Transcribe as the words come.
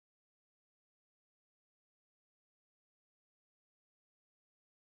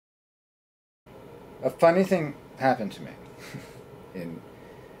A funny thing happened to me in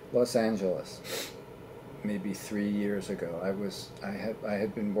Los Angeles, maybe 3 years ago. I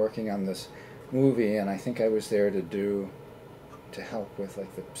had been working on this movie, and I think I was there to help with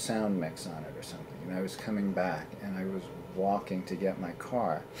like the sound mix on it or something. And I was coming back, and I was walking to get my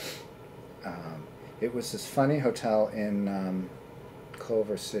car. It was this funny hotel in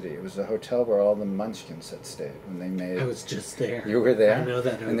Culver City. It was the hotel where all the Munchkins had stayed when they made. I was just there. You were there? I know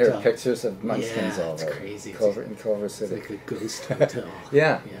that hotel. And there are pictures of Munchkins all over. It's crazy. In Culver City. It's like a ghost hotel.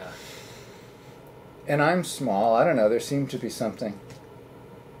 Yeah. Yeah. And I'm small. I don't know. There seemed to be something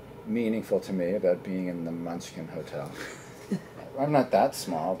meaningful to me about being in the Munchkin Hotel. I'm not that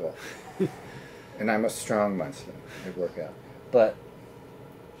small, but... And I'm a strong Munchkin. I work out. But...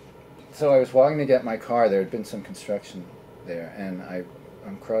 So I was walking to get my car. There had been some construction there, and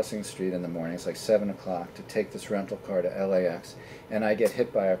I'm crossing the street in the morning. It's like 7 o'clock to take this rental car to LAX, and I get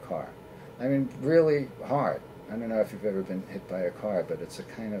hit by a car. I mean, really hard. I don't know if you've ever been hit by a car, but it's a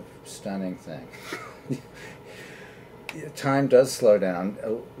kind of stunning thing. Time does slow down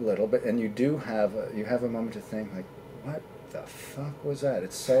a little bit, and you have a moment to think, like, what the fuck was that?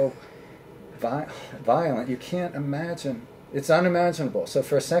 It's so violent. You can't imagine. It's unimaginable. So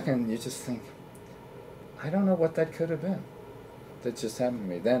for a second, you just think, I don't know what that could have been. That just happened to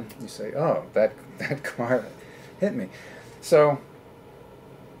me. Then you say, oh, that car hit me. So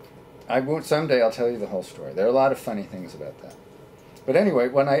someday I'll tell you the whole story. There are a lot of funny things about that. But anyway,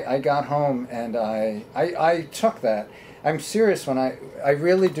 when I got home and I took that, I'm serious when I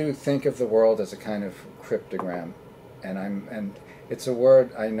really do think of the world as a kind of cryptogram, and it's a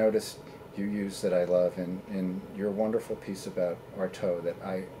word I noticed you use that I love in your wonderful piece about Artaud that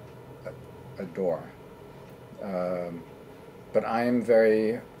I adore. But I am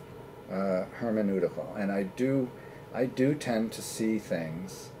very hermeneutical, and I do tend to see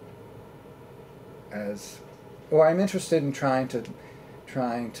things as, or I'm interested in trying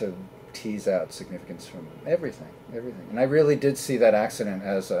to tease out significance from everything. And I really did see that accident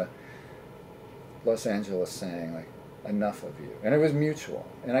as a Los Angeles saying, like, enough of you. And it was mutual.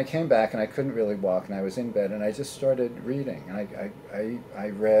 And I came back, and I couldn't really walk, and I was in bed, and I just started reading. And I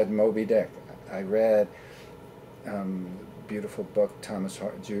read Moby Dick. I read beautiful book, Thomas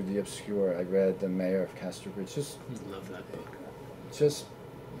Jude the Obscure. I read The Mayor of Casterbridge. Just love that book. Just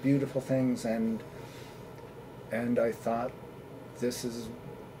beautiful things, and I thought, this is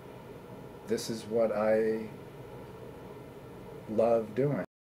what I love doing.